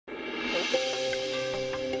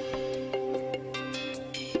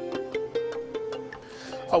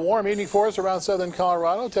A warm evening for us around southern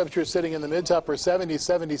Colorado. Temperatures sitting in the mid to upper 70s,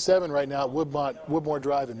 77 right now at Woodmore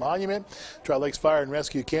Drive and Monument. Tri Lakes Fire and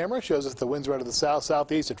Rescue Camera shows us the winds are out of the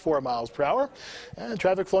south-southeast at 4 miles per hour. And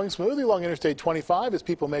traffic flowing smoothly along Interstate 25 as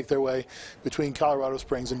people make their way between Colorado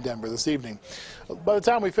Springs and Denver this evening. By the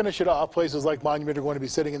time we finish it off, places like Monument are going to be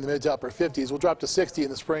sitting in the mid to upper 50s. We'll drop to 60 in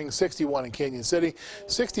the Springs, 61 in Canyon City,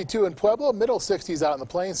 62 in Pueblo, middle 60s out in the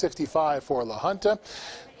plains, 65 for La Junta.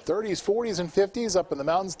 30s, 40s, and 50s up in the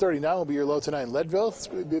mountains. 39 will be your low tonight in Leadville. It's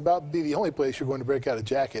about be the only place you're going to break out a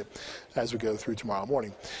jacket as we go through tomorrow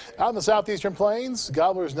morning. Out in the southeastern plains,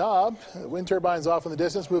 Gobbler's Knob, wind turbines off in the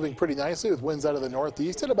distance, moving pretty nicely with winds out of the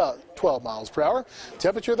northeast at about 12 miles per hour.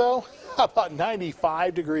 Temperature, though, about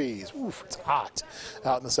 95 degrees. Oof, it's hot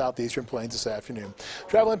out in the southeastern plains this afternoon.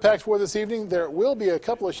 Travel impacts for this evening. There will be a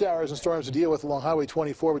couple of showers and storms to deal with along Highway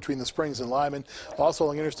 24 between the Springs and Lyman. Also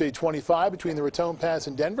along Interstate 25 between the Raton Pass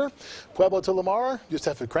and Denver. Pueblo to Lamar, just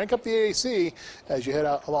have to crank up the AC as you head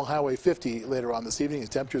out along Highway 50 later on this evening as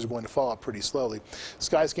temperatures are going to fall off pretty slowly.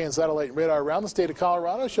 Skyscan satellite and radar around the state of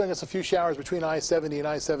Colorado showing us a few showers between I-70 and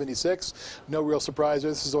I-76. No real surprise.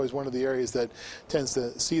 This is always one of the areas that tends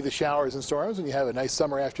to see the showers and storms when you have a nice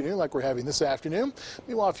summer afternoon like we're having this afternoon.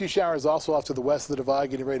 Meanwhile, a few showers also off to the west of the divide,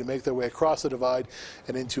 getting ready to make their way across the divide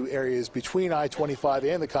and into areas between I-25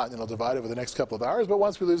 and the Continental Divide over the next couple of hours. But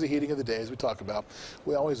once we lose the heating of the day, as we talk about,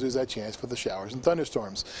 we always lose that chance for the showers and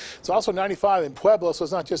thunderstorms. It's also 95 in Pueblo, so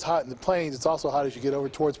it's not just hot in the plains, it's also hot as you get over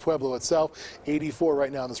towards Pueblo itself. 84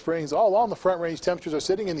 right now in the Springs. All along the front range, temperatures are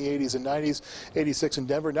sitting in the 80s and 90s. 86 in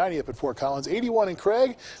Denver, 90 up at Fort Collins, 81 in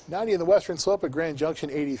Craig, 90 in the western slope at Grand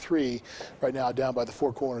Junction, 83 right now down by the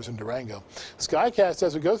Four Corners in Durango. Skycast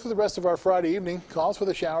as we go through the rest of our Friday evening calls for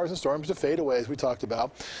the showers and storms to fade away as we talked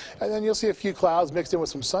about. And then you'll see a few clouds mixed in with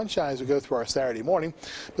some sunshine as we go through our Saturday morning.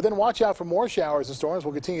 But then watch out for more showers and storms.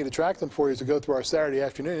 We'll continue to track them for you as we go through our Saturday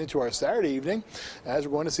afternoon into our Saturday evening as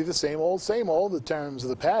we're going to see the same old in terms of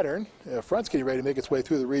the pattern. Front's getting ready to make its way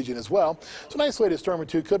through the region as well. So an isolated storm or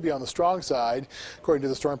two could be on the strong side. According to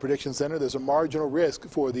the Storm Prediction Center, there's a marginal risk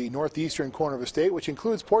for the northeastern corner of the state, which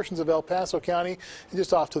includes portions of El Paso County and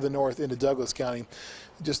just off to the north into Douglas County,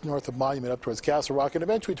 just north of Monument up towards Castle Rock and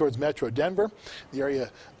eventually towards Metro Denver. The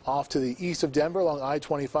area off to the east of Denver along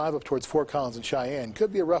I-25 up towards Fort Collins and Cheyenne.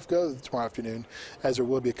 Could be a rough go tomorrow afternoon as there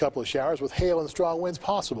will be a couple of showers with hail and strong winds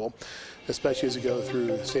possible, especially as you go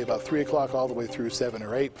through, say, about 3 o'clock all the way through 7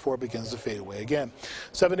 or 8 before it begins to fade away again.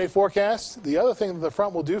 7-day forecast. The other thing that the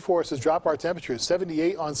front will do for us is drop our temperatures.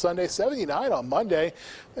 78 on Sunday, 79 on Monday,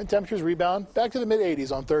 and temperatures rebound back to the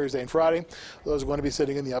mid-80s on Thursday and Friday. Those are going to be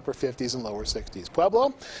sitting in the upper 50s and lower 60s.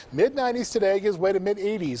 Pueblo, mid-90s today, gives way to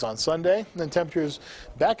mid-80s on Sunday, and then temperatures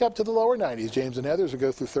back up to the lower 90s. James and Heather's will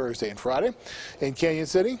go through Thursday and Friday. In Canyon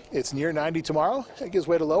City, it's near 90 tomorrow. It gives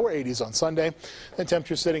way to lower 80s on Sunday, and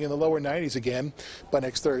temperatures sitting in the lower 90s again by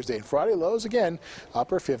next Thursday and Friday. Lows again,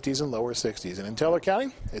 upper 50s and lower 60s. And in Teller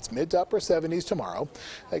County, it's mid to upper 70s tomorrow.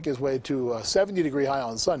 That gives way to a 70-degree high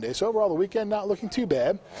on Sunday. So overall, the weekend not looking too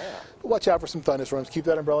bad. But watch out for some thunderstorms. Keep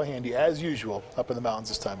that umbrella handy, as usual, up in the mountains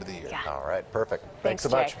this time of the year. All right, perfect. Thanks so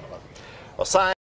much. Jay. Well,